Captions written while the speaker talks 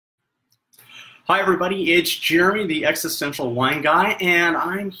Hi everybody, it's Jeremy, the Existential Wine Guy, and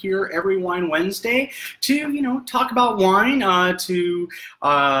I'm here every Wine Wednesday to, talk about wine, to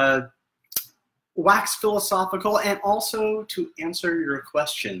wax philosophical, and also to answer your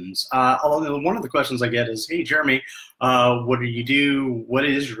questions. Although one of the questions I get is, hey Jeremy, what do you do? What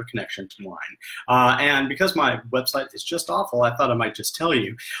is your connection to wine? And because my website is just awful, I thought I might just tell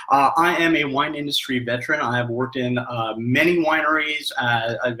you. I am a wine industry veteran. I have worked in many wineries,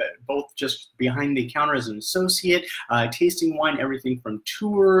 both just behind the counter as an associate, tasting wine, everything from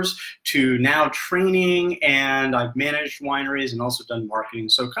tours to now training, and I've managed wineries and also done marketing,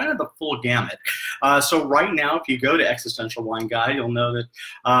 so kind of the full gamut. So right now, if you go to Existential Wine Guide, you'll know that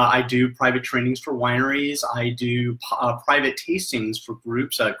I do private trainings for wineries. I do private tastings for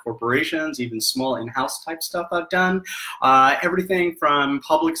groups, corporations, even small in-house type stuff I've done. Everything from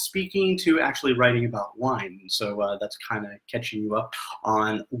public speaking to actually writing about wine. So that's kind of catching you up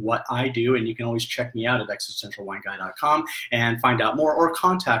on what I do. And you can always check me out at existentialwineguide.com and find out more, or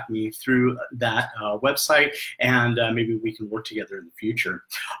contact me through that website, and maybe we can work together in the future.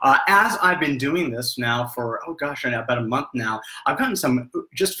 As I've been doing this now for, oh gosh, about a month now, I've gotten some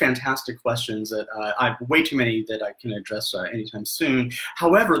just fantastic questions that I've way too many that I can address anytime soon.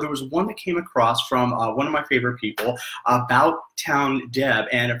 However, there was one that came across from one of my favorite people, About Town Deb,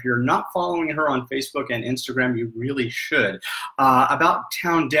 and if you're not following her on Facebook and Instagram, you really should. About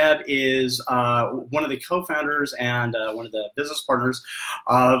Town Deb is one of the co-founders and one of the business partners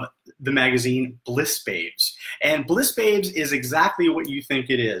of the magazine Bliss Babes. And Bliss Babes is exactly what you think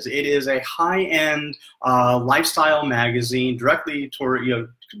it is. It is a high-end lifestyle magazine directly toward,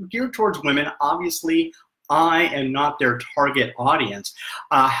 geared towards women. Obviously, I am not their target audience.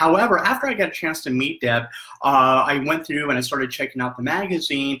 However, after I got a chance to meet Deb, I went through and I started checking out the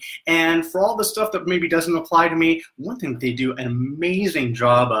magazine, and for all the stuff that maybe doesn't apply to me, one thing that they do an amazing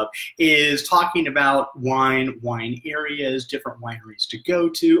job of is talking about wine areas, different wineries to go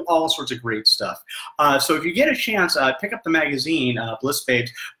to, all sorts of great stuff. So if you get a chance, pick up the magazine, Bliss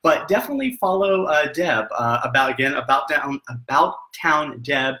Babes, but definitely follow Deb, About Town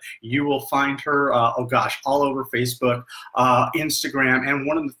Deb. You will find her, oh gosh, all over Facebook, Instagram, and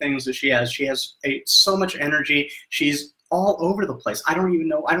one of the things that she has so much energy. She's all over the place. I don't even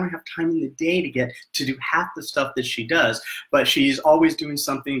know, I don't have time in the day to get to do half the stuff that she does, but she's always doing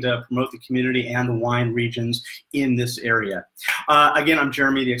something to promote the community and the wine regions in this area. Again, I'm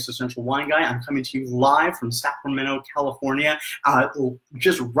Jeremy, the Existential Wine Guy. I'm coming to you live from Sacramento, California,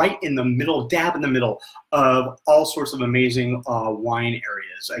 just right in the middle, dab in the middle of all sorts of amazing wine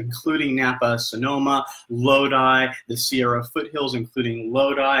areas, including Napa, Sonoma, Lodi, the Sierra foothills, including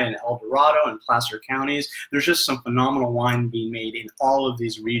Lodi and El Dorado and Placer counties. There's just some phenomenal wine being made in all of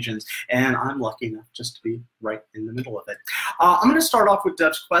these regions, and I'm lucky enough just to be right in the middle of it. I'm going to start off with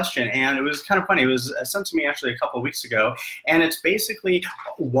Deb's question, and it was kind of funny. It was sent to me actually a couple of weeks ago, and it's basically,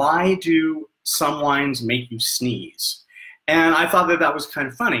 why do some wines make you sneeze? And I thought that that was kind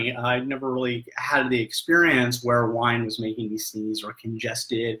of funny. I'd never really had the experience where wine was making me sneeze or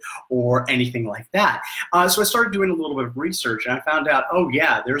congested or anything like that. So I started doing a little bit of research, and I found out, oh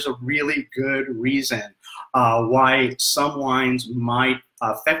yeah, there's a really good reason why some wines might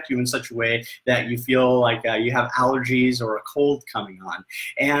affect you in such a way that you feel like you have allergies or a cold coming on.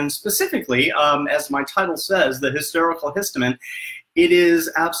 And specifically, as my title says, the hysterical histamine, it is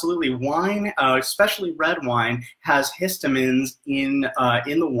absolutely wine, especially red wine, has histamines in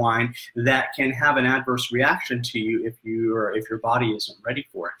the wine that can have an adverse reaction to you if your body isn't ready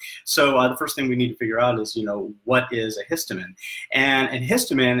for it. So the first thing we need to figure out is, what is a histamine? And a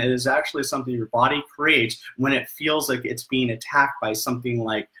histamine is actually something your body creates when it feels like it's being attacked by something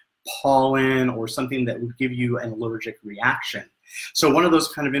like pollen or something that would give you an allergic reaction. So one of those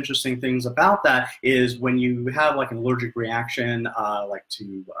kind of interesting things about that is when you have like an allergic reaction, like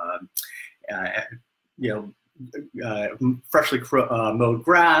to, freshly mowed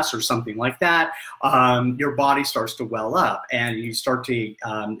grass or something like that, your body starts to well up, and you start to,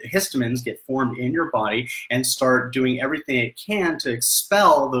 histamines get formed in your body and start doing everything it can to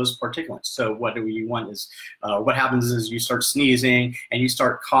expel those particulates. So what you want is, what happens is you start sneezing and you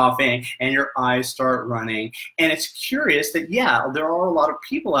start coughing and your eyes start running. And it's curious that, yeah, there are a lot of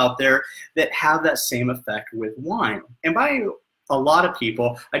people out there that have that same effect with wine. And by a lot of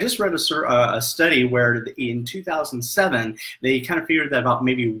people, I just read a study where in 2007, they kind of figured that about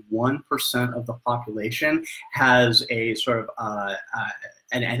maybe 1% of the population has a sort of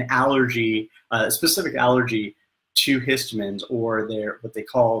an allergy, specific allergy to histamines, or they're what they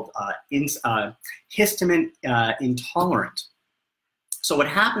called histamine intolerant. So what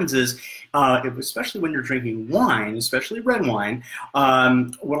happens is, especially when you're drinking wine, especially red wine,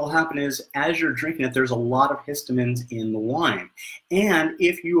 what will happen is as you're drinking it, there's a lot of histamines in the wine. And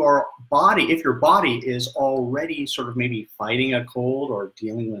if your body is already sort of maybe fighting a cold or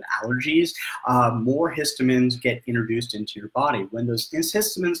dealing with allergies, more histamines get introduced into your body. When those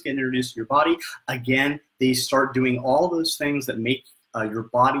histamines get introduced to your body, again, they start doing all those things that make your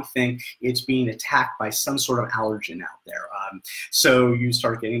body think it's being attacked by some sort of allergen out there. So you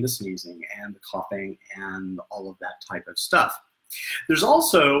start getting the sneezing and the coughing and all of that type of stuff. There's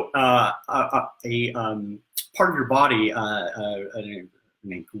also a part of your body, an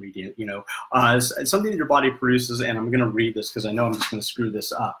ingredient, something that your body produces, and I'm going to read this because I know I'm just going to screw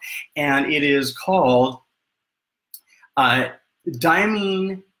this up, and it is called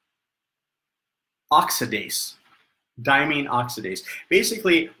diamine oxidase. Diamine oxidase.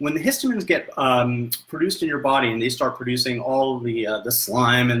 Basically, when the histamines get produced in your body and they start producing all the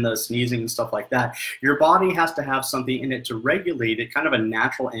slime and the sneezing and stuff like that, your body has to have something in it to regulate it, kind of a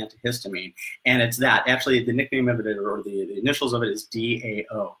natural antihistamine. And it's that. Actually, the nickname of it, or the initials of it, is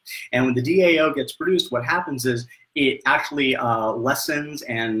DAO. And when the DAO gets produced, what happens is it actually lessens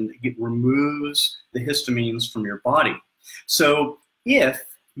and it removes the histamines from your body. So if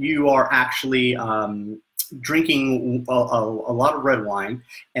you are actually drinking a lot of red wine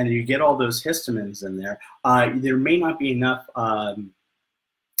and you get all those histamines in there, there may not be enough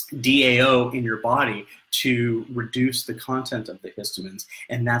DAO in your body to reduce the content of the histamines,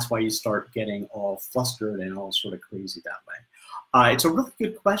 and that's why you start getting all flustered and all sort of crazy that way. It's a really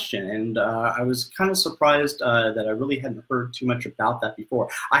good question, and I was kind of surprised that I really hadn't heard too much about that before.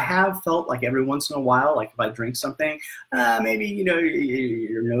 I have felt like every once in a while, like if I drink something, maybe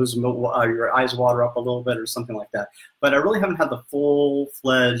your nose, your eyes water up a little bit or something like that. But I really haven't had the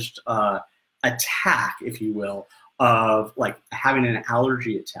full-fledged attack, if you will, of like having an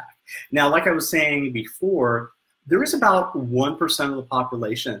allergy attack. Now, like I was saying before, there is about 1% of the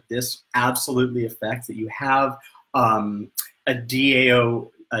population that this absolutely affects, that you have a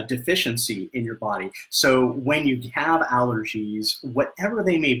DAO deficiency in your body. So when you have allergies, whatever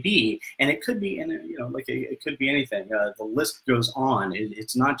they may be, and it could be, it could be anything. The list goes on.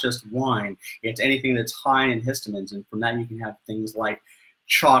 It's not just wine. It's anything that's high in histamines, and from that you can have things like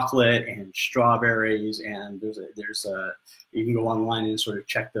chocolate and strawberries, and you can go online and sort of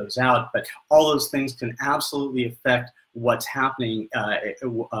check those out. But all those things can absolutely affect what's happening, can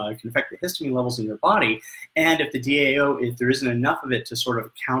affect the histamine levels in your body. And if the DAO, if there isn't enough of it to sort of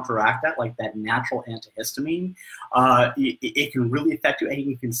counteract that, like that natural antihistamine, it can really affect you, and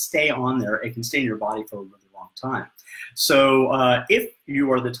it can stay on there. It can stay in your body for a really long time. So if you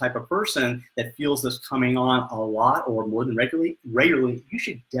are the type of person that feels this coming on a lot or more than regularly, you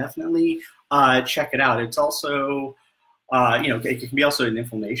should definitely check it out. It's also it can be also an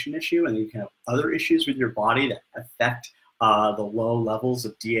inflammation issue, and you can have other issues with your body that affect the low levels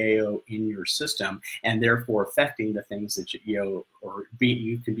of DAO in your system, and therefore affecting the things that you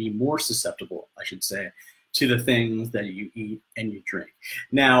can be more susceptible, I should say, to the things that you eat and you drink.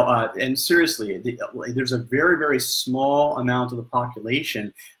 Now, and seriously, there's a very, very small amount of the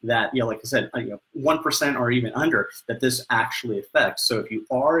population that, like I said, 1% or even under, that this actually affects. So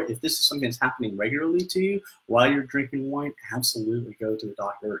if this is something that's happening regularly to you while you're drinking wine, absolutely go to the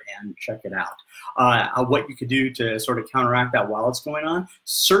doctor and check it out. What you could do to sort of counteract that while it's going on,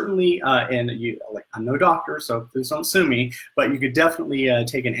 certainly, I'm no doctor, so please don't sue me, but you could definitely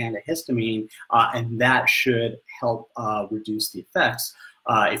take an antihistamine, and that should help reduce the effects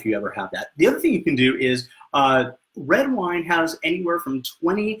if you ever have that. The other thing you can do is red wine has anywhere from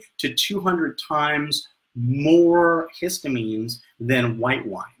 20 to 200 times more histamines than white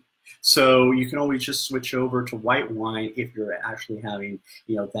wine. So you can always just switch over to white wine if you're actually having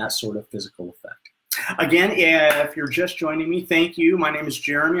that sort of physical effect. Again, if you're just joining me, thank you. My name is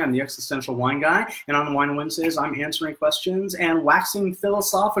Jeremy. I'm the Existential Wine Guy, and on the Wine Wednesdays, I'm answering questions and waxing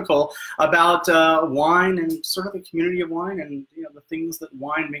philosophical about wine and sort of the community of wine and the things that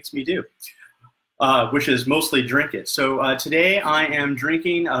wine makes me do, which is mostly drink it. So today I am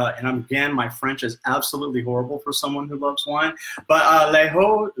drinking, and again, my French is absolutely horrible for someone who loves wine, but Les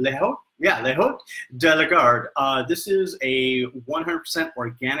Hauts de la Garde. This is a 100%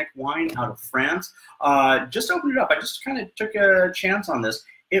 organic wine out of France. Just opened it up. I just kind of took a chance on this.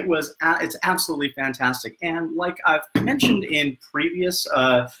 It's absolutely fantastic. And like I've mentioned in previous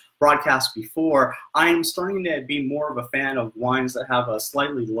broadcasts before, I'm starting to be more of a fan of wines that have a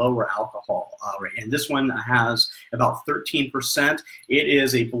slightly lower alcohol rate. And this one has about 13%. It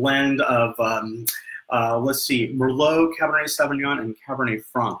is a blend of let's see, Merlot, Cabernet Sauvignon, and Cabernet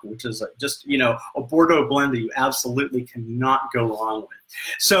Franc, which is just, you know, a Bordeaux blend that you absolutely cannot go wrong with.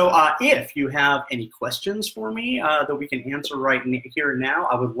 So if you have any questions for me that we can answer right here and now,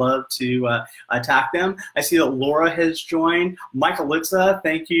 I would love to attack them. I see that Laura has joined. Michael Litza,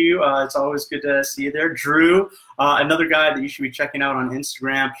 thank you. It's always good to see you there. Drew, another guy that you should be checking out on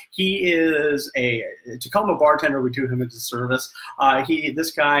Instagram. He is to call him a bartender, we do him a disservice.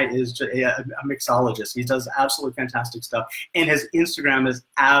 This guy is a mixologist. He does absolutely fantastic stuff, and his Instagram is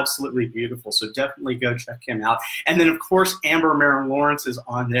absolutely beautiful. So definitely go check him out. And then of course, Amber Marin Lawrence is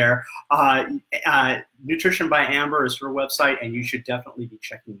on there. Nutrition by Amber is her website, and you should definitely be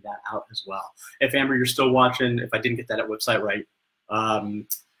checking that out as well. If Amber, you're still watching, if I didn't get that website right,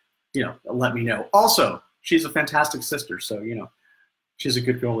 you know, let me know. Also, she's a fantastic sister, so you know, she's a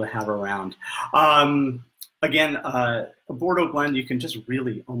good girl to have around. Again, a Bordeaux blend, you can just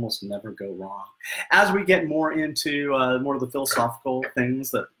really almost never go wrong. As we get more into more of the philosophical things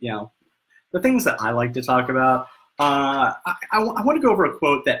that, you know, the things that I like to talk about, I want to go over a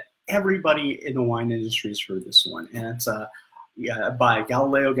quote that everybody in the wine industry has heard this one, and it's by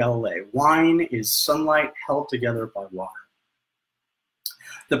Galileo Galilei. Wine is sunlight held together by water.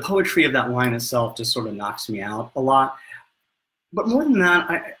 The poetry of that line itself just sort of knocks me out a lot. But more than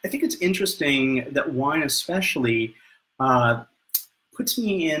that, I think it's interesting that wine especially puts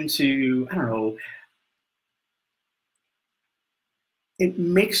me into, I don't know, it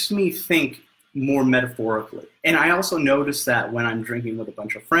makes me think more metaphorically. And I also notice that when I'm drinking with a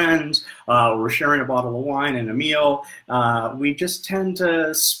bunch of friends, we're sharing a bottle of wine and a meal, we just tend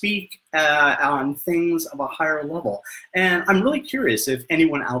to speak on things of a higher level. And I'm really curious if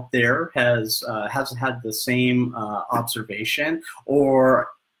anyone out there has had the same observation, or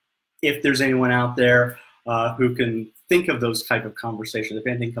if there's anyone out there who can think of those type of conversations. If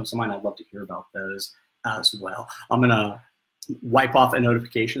anything comes to mind, I'd love to hear about those as well. I'm gonna wipe off a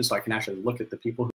notification so I can actually look at the people who